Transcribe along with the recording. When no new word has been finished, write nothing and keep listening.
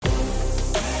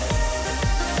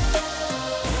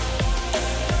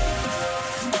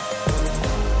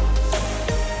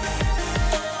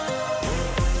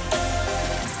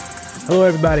Hello,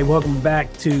 everybody. Welcome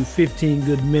back to 15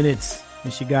 Good Minutes.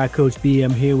 It's your guy, Coach B.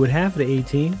 I'm here with half of the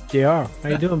 18. JR, how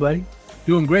you doing, buddy?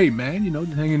 Doing great, man.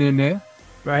 Just hanging in there.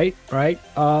 Right.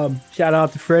 Shout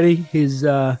out to Freddie. He's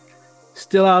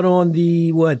still out on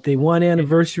the first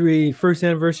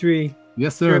anniversary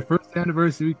Yes, sir. trip, First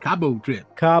anniversary Cabo trip.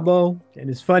 Cabo. And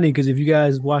it's funny because if you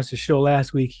guys watched the show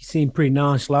last week, he seemed pretty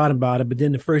nonchalant about it. But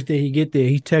then the first day he get there,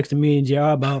 he texted me and JR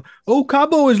about, oh,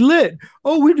 Cabo is lit.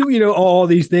 Oh, we do, all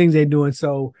these things they're doing.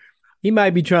 So he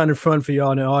might be trying to front for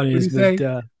y'all in the audience. What do you But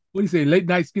say? What do you say? Late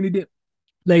night skinny dip.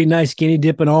 late night skinny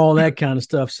dip and all that kind of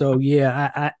stuff. So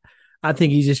yeah, I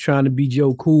think he's just trying to be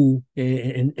Joe Cool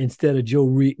instead of Joe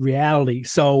Reality.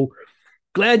 So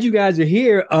glad you guys are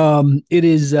here. It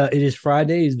is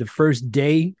Friday. Is the first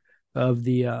day of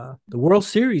the World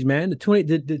Series, man. The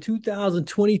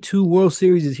 2022 World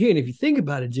Series is here. And if you think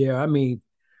about it, JR, I mean,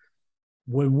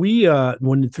 when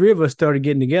the three of us started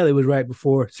getting together, it was right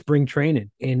before spring training,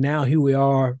 and now here we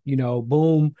are.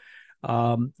 Boom.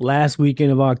 Last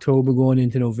weekend of October, going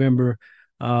into November,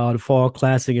 the Fall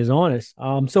Classic is on us.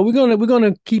 So we're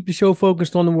gonna keep the show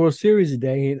focused on the World Series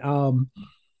today. And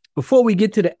before we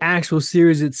get to the actual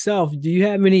series itself, do you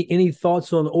have any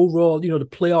thoughts on the overall, the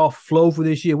playoff flow for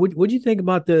this year? What do you think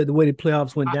about the way the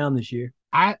playoffs went down this year?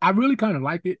 I really kind of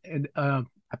like it, and I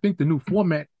think the new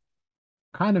format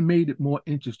kind of made it more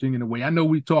interesting in a way. I know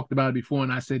we talked about it before,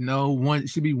 and I said no, it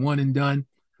should be one and done.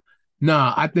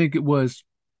 Nah, I think it was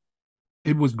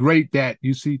great that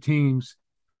you see teams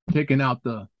picking out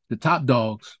the top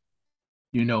dogs,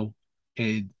 and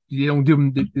you don't give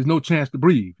them. There's no chance to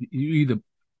breathe. You either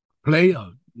play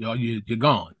or you're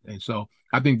gone. And so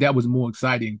I think that was more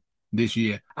exciting this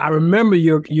year. I remember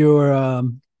your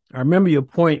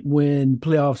point when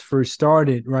playoffs first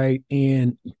started, right?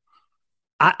 And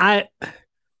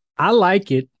I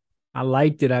like it. I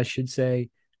liked it, I should say.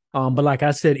 But like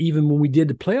I said, even when we did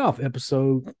the playoff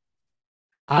episode,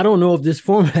 I don't know if this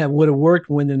format would have worked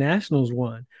when the Nationals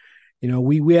won.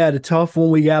 We had a tough one.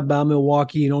 We got by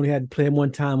Milwaukee and only had to play them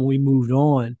one time and we moved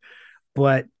on.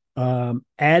 But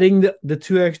adding the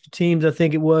two extra teams, I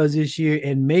think it was this year,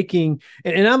 and making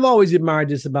and I've always admired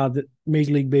this about the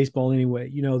Major League Baseball anyway.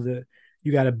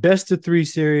 You got a best of 3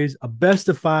 series, a best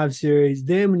of 5 series.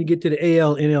 Then when you get to the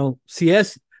AL,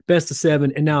 NLCS, best of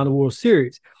 7, and now the World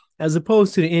Series, as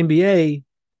opposed to the NBA,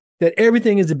 that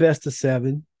everything is the best of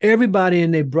 7. Everybody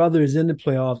and their brother is in the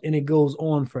playoffs, and it goes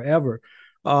on forever.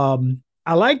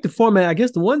 I like the format. I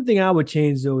guess the one thing I would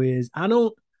change though is I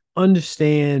don't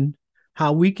understand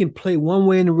how we can play one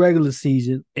way in the regular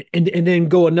season and then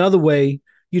go another way.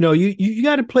 You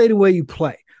got to play the way you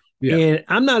play. Yeah. And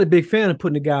I'm not a big fan of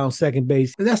putting a guy on second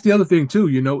base. And that's the other thing too,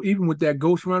 even with that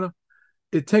ghost runner,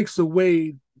 it takes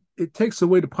away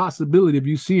the possibility of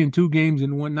you seeing 2 games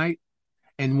in one night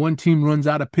and one team runs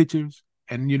out of pitchers.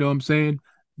 And you know what I'm saying?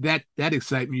 That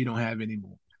excitement you don't have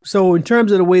anymore. So in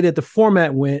terms of the way that the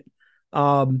format went,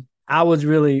 I was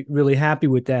really, really happy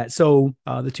with that. So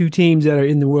the 2 teams that are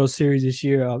in the World Series this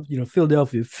year,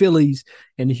 Philadelphia Phillies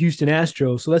and the Houston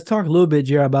Astros. So let's talk a little bit,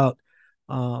 Jerry, about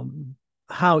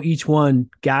how each one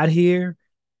got here.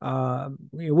 What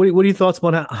are your thoughts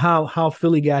about how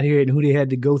Philly got here and who they had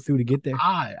to go through to get there?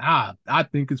 I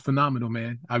think it's phenomenal,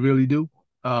 man. I really do.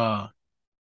 Those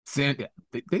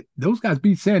guys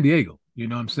beat San Diego. You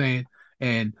know what I'm saying?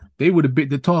 And they would have been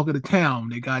the talk of the town.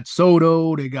 They got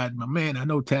Soto. They got my man. I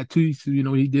know Tatis.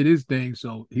 He did his thing,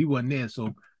 so he wasn't there.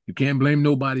 So you can't blame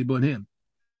nobody but him.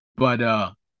 But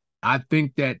I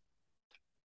think that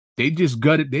they just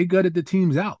gutted. They gutted the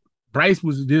teams out. Bryce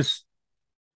was just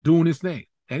doing his thing,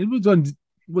 and it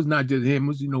was not just him.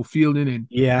 It was fielding and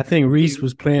yeah. I think Reese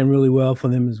was playing really well for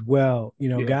them as well.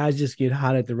 Yeah. Guys just get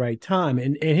hot at the right time.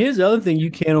 And here's the other thing you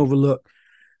can't overlook.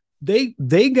 They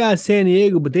got San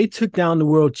Diego, but they took down the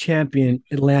world champion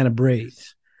Atlanta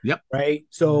Braves. Yep. Right.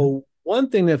 So one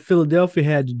thing that Philadelphia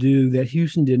had to do that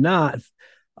Houston did not,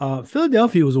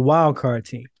 Philadelphia was a wild card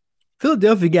team.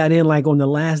 Philadelphia got in like on the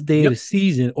last day of the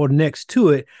season or next to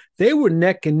it. They were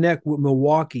neck and neck with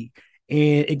Milwaukee,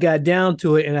 and it got down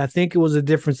to it. And I think it was a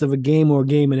difference of a game or a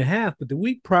game and a half. But the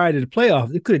week prior to the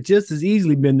playoffs, it could have just as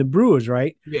easily been the Brewers,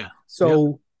 right? Yeah.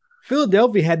 So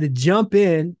Philadelphia had to jump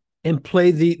in and play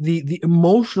the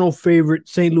emotional favorite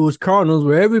St. Louis Cardinals,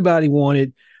 where everybody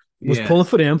was pulling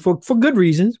for them for good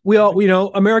reasons. We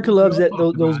all, America loves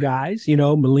those guys,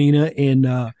 Molina and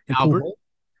Albert. Pujol.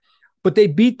 But they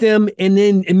beat them, and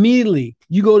then immediately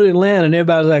you go to Atlanta, and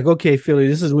everybody's like, okay, Philly,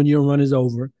 this is when your run is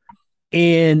over.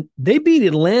 And they beat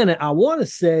Atlanta, I want to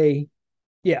say,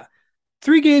 3-1.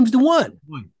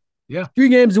 Yeah.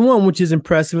 3-1, which is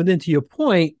impressive. And then to your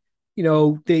point,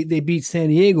 they beat San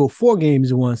Diego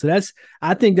 4-1. So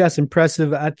I think that's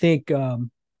impressive. I think and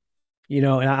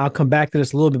I'll come back to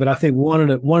this a little bit, but I think one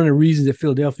of the reasons that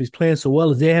Philadelphia is playing so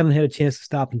well is they haven't had a chance to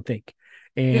stop and think,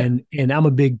 Yeah. and I'm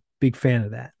a big fan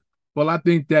of that. Well, I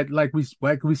think that like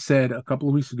we said a couple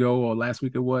of weeks ago or last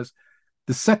week it was,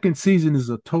 the second season is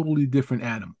a totally different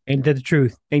animal. Ain't that the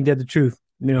truth? Ain't that the truth?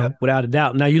 Yep. Without a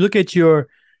doubt. Now you look at your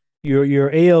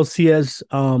ALCS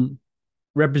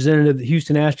representative, the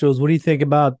Houston Astros. What do you think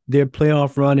about their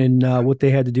playoff run and what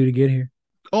they had to do to get here?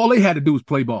 All they had to do was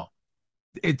play ball.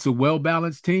 It's a well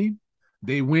balanced team.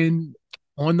 They win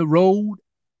on the road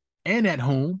and at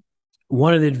home.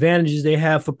 One of the advantages they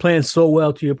have for playing so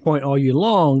well, to your point, all year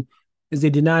long, is they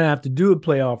did not have to do a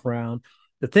playoff round.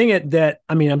 The thing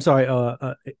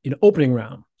opening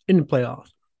round in the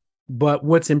playoffs. But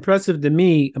what's impressive to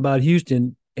me about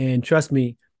Houston, and trust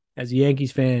me, as a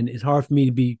Yankees fan, it's hard for me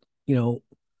to be,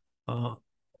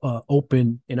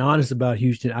 open and honest about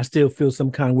Houston. I still feel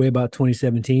some kind of way about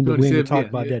 2017, but we ain't gonna talk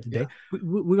about that today. Yeah.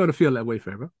 We're gonna feel that way,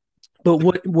 Faber. But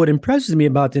what impresses me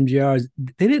about them, JR, is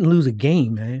they didn't lose a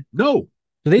game, man. No.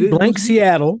 So they blanked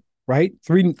Seattle, right?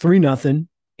 3-0,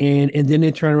 and then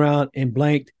they turn around and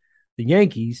blanked the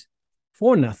Yankees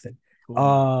 4-0.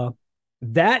 Cool.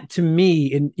 That to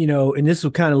me, and this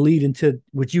will kind of lead into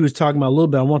what you was talking about a little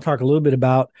bit. I want to talk a little bit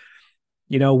about,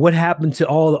 what happened to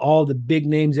all the big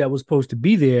names that was supposed to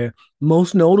be there,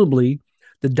 most notably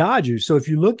the Dodgers. So if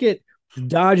you look at the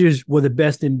Dodgers were the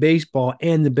best in baseball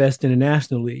and the best in the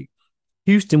National League.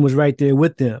 Houston was right there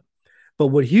with them. But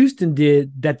what Houston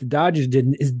did that the Dodgers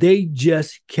didn't is they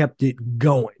just kept it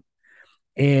going.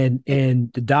 And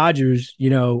the Dodgers,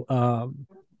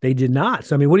 they did not.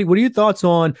 So, I mean, what are your thoughts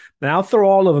on, and I'll throw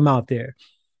all of them out there.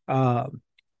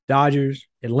 Dodgers,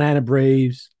 Atlanta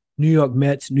Braves, New York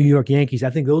Mets, New York Yankees.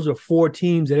 I think those are 4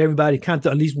 teams that everybody kind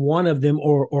of, at least one of them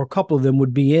or a couple of them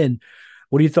would be in.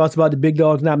 What are your thoughts about the big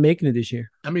dogs not making it this year?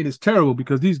 I mean, it's terrible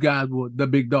because these guys were the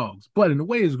big dogs, but in a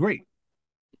way it's great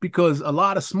because a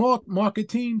lot of small market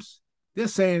teams, they're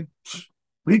saying,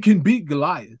 we can beat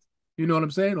Goliath. You know what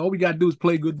I'm saying? All we got to do is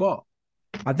play good ball.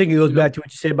 I think it goes back to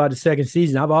what you said about the second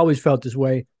season. I've always felt this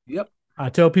way. Yep. I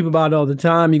tell people about it all the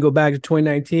time. You go back to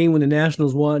 2019 when the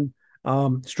Nationals won,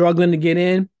 struggling to get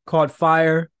in, caught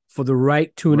fire for the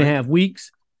right 2.5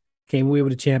 weeks, came away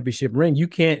with a championship ring. You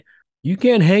can't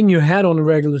hang your hat on the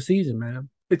regular season, man.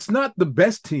 It's not the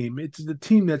best team. It's the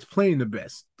team that's playing the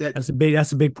best. That's a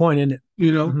big point, isn't it?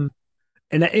 Mm-hmm.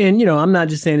 And I'm not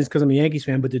just saying this because I'm a Yankees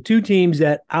fan, but the 2 teams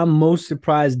that I'm most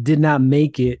surprised did not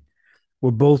make it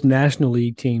were both National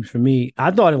League teams for me. I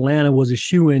thought Atlanta was a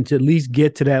shoo-in to at least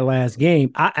get to that last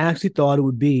game. I actually thought it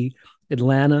would be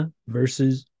Atlanta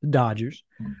versus the Dodgers,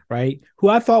 right? Who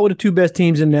I thought were the 2 best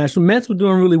teams in the National. Mets were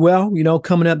doing really well,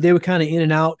 coming up. They were kind of in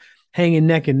and out, hanging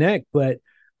neck and neck, but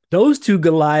those 2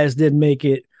 Goliaths didn't make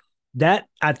it. That,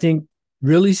 I think,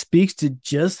 really speaks to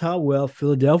just how well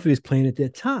Philadelphia is playing at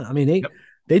that time. I mean,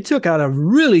 they took out a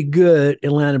really good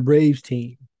Atlanta Braves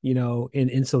team,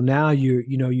 and so now you're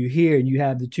here and you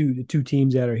have the two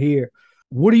teams that are here.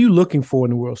 What are you looking for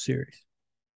in the World Series?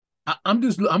 I'm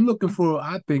looking for,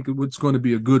 I think it's going to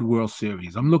be a good World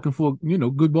Series. I'm looking for,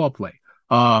 good ball play.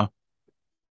 I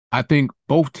think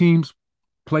both teams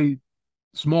play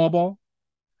small ball,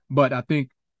 but I think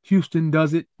Houston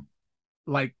does it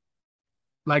like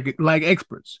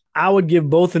experts. I would give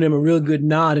both of them a real good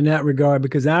nod in that regard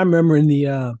because I remember in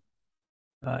the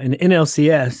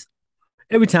NLCS,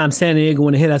 every time San Diego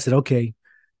went ahead, I said, okay,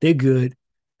 they're good.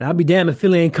 And I'll be damned if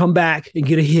Philly ain't come back and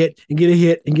get a hit and get a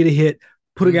hit and get a hit,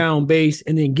 put a guy on base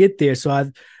and then get there.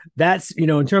 So that's,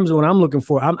 in terms of what I'm looking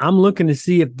for, I'm looking to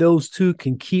see if those 2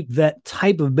 can keep that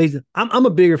type of base. I'm a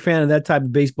bigger fan of that type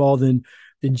of baseball than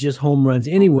just home runs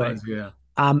anyway. Home runs, yeah.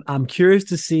 I'm curious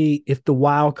to see if the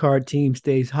wild card team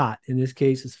stays hot. In this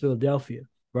case, it's Philadelphia,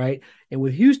 right? And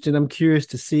with Houston, I'm curious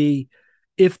to see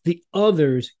if the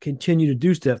others continue to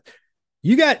do stuff.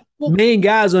 You got main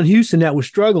guys on Houston that were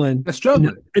struggling. They're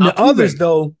struggling. And the others,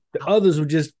 though, the others were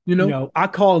just, I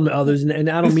call them the others, and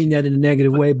I don't mean that in a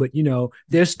negative way, but,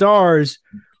 they're stars.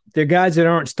 They're guys that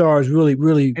aren't stars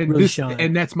really shine.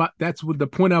 And that's what the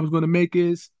point I was going to make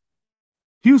is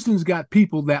Houston's got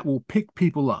people that will pick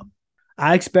people up.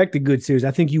 I expect a good series.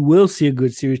 I think you will see a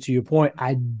good series, to your point.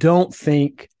 I don't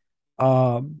think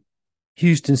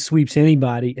Houston sweeps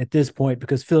anybody at this point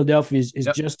because Philadelphia is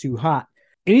just too hot.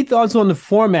 Any thoughts on the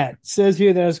format? It says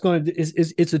here that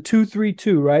it's a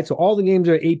 2-3-2, right? So all the games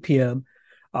are at 8 p.m.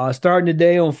 Starting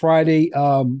today on Friday,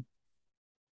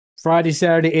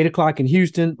 Saturday, 8 o'clock in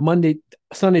Houston.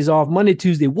 Sunday's off. Monday,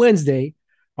 Tuesday, Wednesday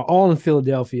are all in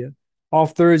Philadelphia.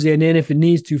 off Thursday, and then if it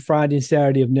needs to, Friday and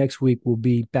Saturday of next week, we'll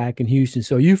be back in Houston.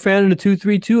 So you fan of the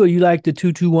 2-3-2, or you like the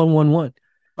 2-2-1-1-1?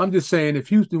 I'm just saying, if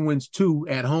Houston wins 2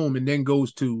 at home and then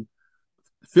goes to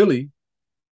Philly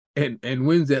and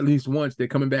wins at least once, they're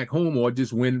coming back home, or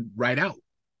just win right out.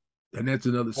 And that's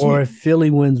another sweep. Or if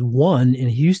Philly wins 1 in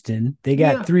Houston, they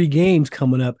got 3 games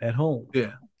coming up at home.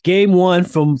 Yeah. Game 1,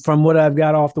 from what I've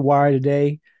got off the wire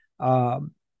today,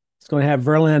 it's going to have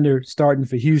Verlander starting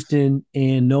for Houston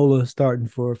and Nola starting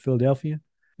for Philadelphia.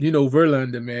 You know,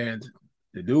 Verlander, man,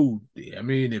 the dude, I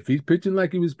mean, if he's pitching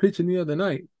like he was pitching the other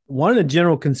night. One of the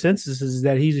general consensus is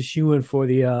that he's a shoo-in for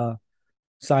the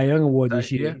Cy Young Award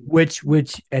this year,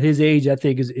 which at his age, I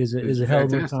think is a hell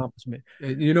of an accomplishment.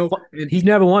 And, you know, he's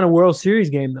never won a World Series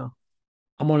game, though.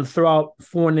 I'm going to throw out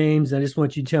 4 names. I just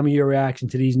want you to tell me your reaction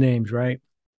to these names, right?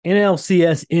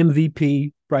 NLCS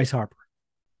MVP, Bryce Harper.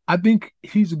 I think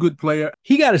he's a good player.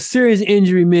 He got a serious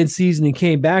injury midseason and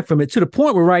came back from it to the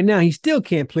point where right now he still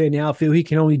can't play in the outfield. He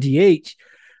can only DH.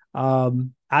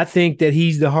 I think that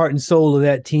he's the heart and soul of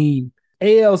that team.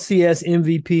 ALCS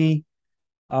MVP,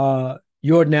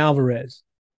 Yordan Alvarez.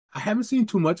 I haven't seen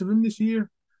too much of him this year.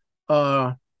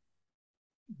 But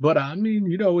I mean,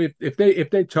 you know, if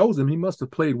they chose him, he must have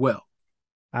played well.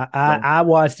 I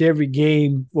watched every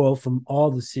game, from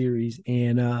all the series,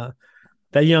 and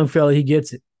that young fella, he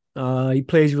gets it. He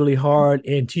plays really hard,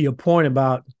 and to your point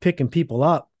about picking people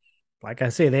up, like I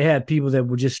say, they had people that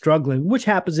were just struggling, which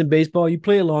happens in baseball. You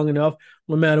play it long enough,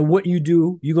 no matter what you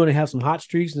do, you're going to have some hot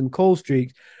streaks and some cold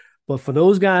streaks. But for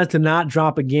those guys to not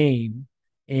drop a game,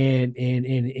 and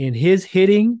his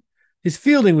hitting, his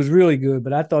fielding was really good,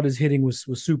 but I thought his hitting was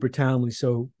super timely.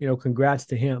 So, you know, congrats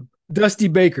to him. Dusty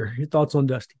Baker, your thoughts on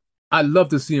Dusty? I'd love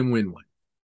to see him win one.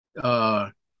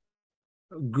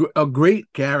 A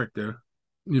great character,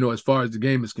 you know, as far as the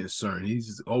game is concerned.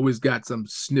 He's always got some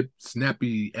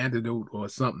snappy antidote or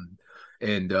something.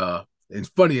 And it's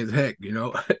funny as heck, you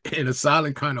know, in a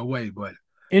silent kind of way. But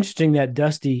interesting that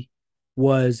Dusty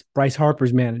was Bryce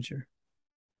Harper's manager,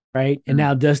 right? And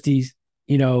now Dusty's,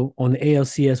 you know, on the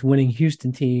ALCS winning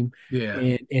Houston team. Yeah.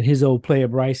 And his old player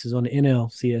Bryce is on the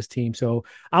NLCS team. So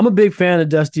I'm a big fan of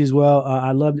Dusty as well.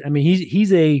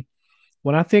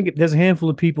 When I think there's a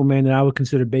handful of people, man, that I would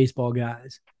consider baseball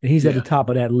guys, and he's at the top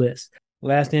of that list.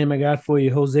 Last name I got for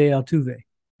you, Jose Altuve.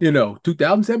 You know,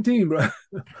 2017, bro.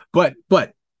 but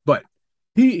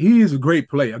he is a great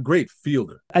player, a great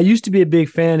fielder. I used to be a big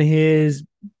fan of his,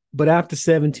 but after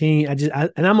 17,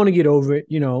 and I'm going to get over it,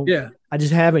 you know. Yeah. I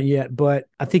just haven't yet, but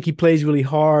I think he plays really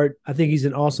hard. I think he's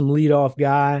an awesome leadoff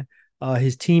guy.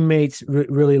 His teammates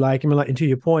really like him. And to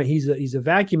your point, he's a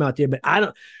vacuum out there, but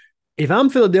if I'm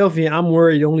Philadelphia, I'm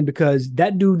worried only because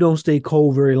that dude don't stay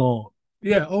cold very long.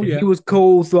 Yeah. Oh, yeah. He was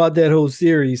cold throughout that whole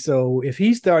series. So if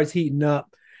he starts heating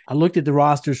up, I looked at the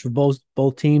rosters for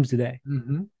both teams today.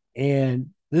 Mm-hmm. And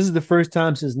this is the first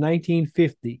time since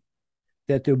 1950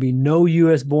 that there'll be no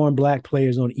U.S.-born black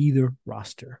players on either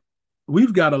roster.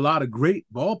 We've got a lot of great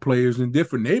ball players in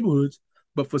different neighborhoods,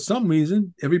 but for some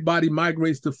reason, everybody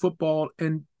migrates to football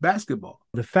and basketball.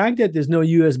 The fact that there's no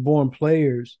U.S.-born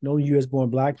players, no U.S.-born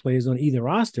black players on either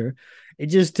roster, it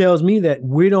just tells me that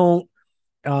we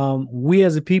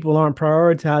as a people aren't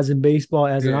prioritizing baseball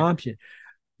as an option.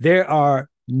 There are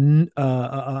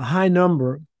a high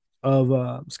number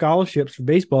of scholarships for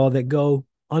baseball that go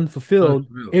unfulfilled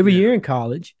every year in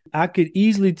college. I could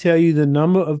easily tell you the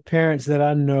number of parents that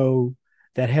I know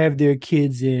that have their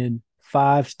kids in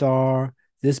 5-star,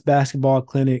 this basketball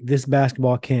clinic, this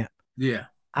basketball camp. Yeah.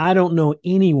 I don't know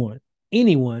anyone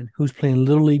who's playing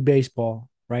Little League baseball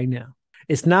right now.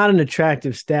 It's not an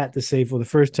attractive stat to say for the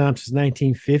first time since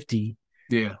 1950.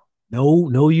 Yeah.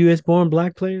 No U.S.-born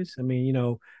black players. I mean, you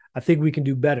know, I think we can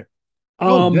do better.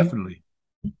 Definitely.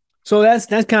 So that's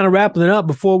kind of wrapping it up.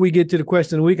 Before we get to the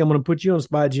question of the week, I'm going to put you on the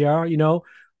spot, JR. You know,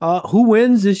 who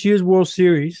wins this year's World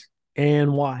Series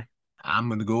and why? I'm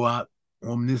going to go out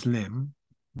on this limb,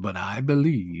 but I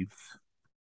believe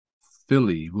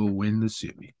Philly will win the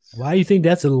series. Why do you think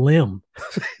that's a limb?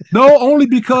 No, only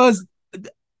because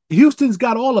Houston's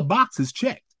got all the boxes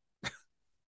checked.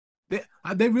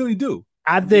 They really do.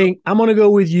 I think I'm going to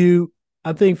go with you.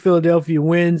 I think Philadelphia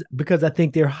wins because I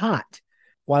think they're hot.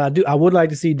 While I would like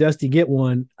to see Dusty get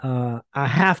one. I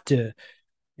have to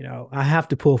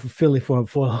pull for Philly for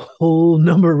a whole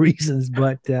number of reasons,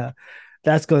 but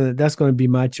that's gonna be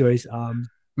my choice.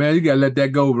 Man, you gotta let that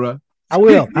go, bro. I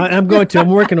will. I'm going to. I'm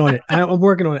working on it. I'm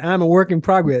working on it. I'm a work in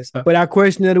progress. But our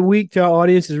question of the week to our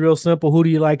audience is real simple. Who do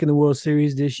you like in the World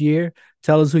Series this year?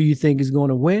 Tell us who you think is going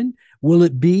to win. Will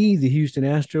it be the Houston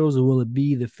Astros or will it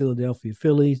be the Philadelphia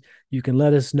Phillies? You can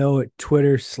let us know at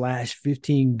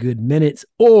Twitter/15 Good Minutes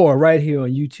or right here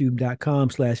on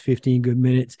YouTube.com/15 Good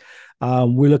Minutes.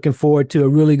 We're looking forward to a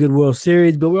really good World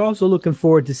Series, but we're also looking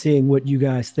forward to seeing what you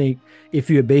guys think if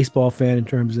you're a baseball fan in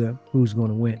terms of who's going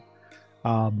to win.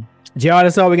 JR,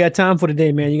 that's all we got time for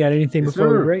today, man. You got anything Yes, before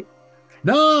sir. we break?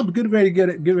 No, I'm getting ready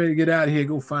to get out of here.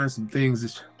 Go find some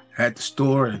things at the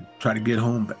store and try to get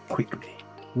home quickly.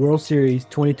 World Series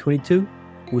 2022.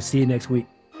 We'll see you next week.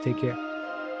 Take care.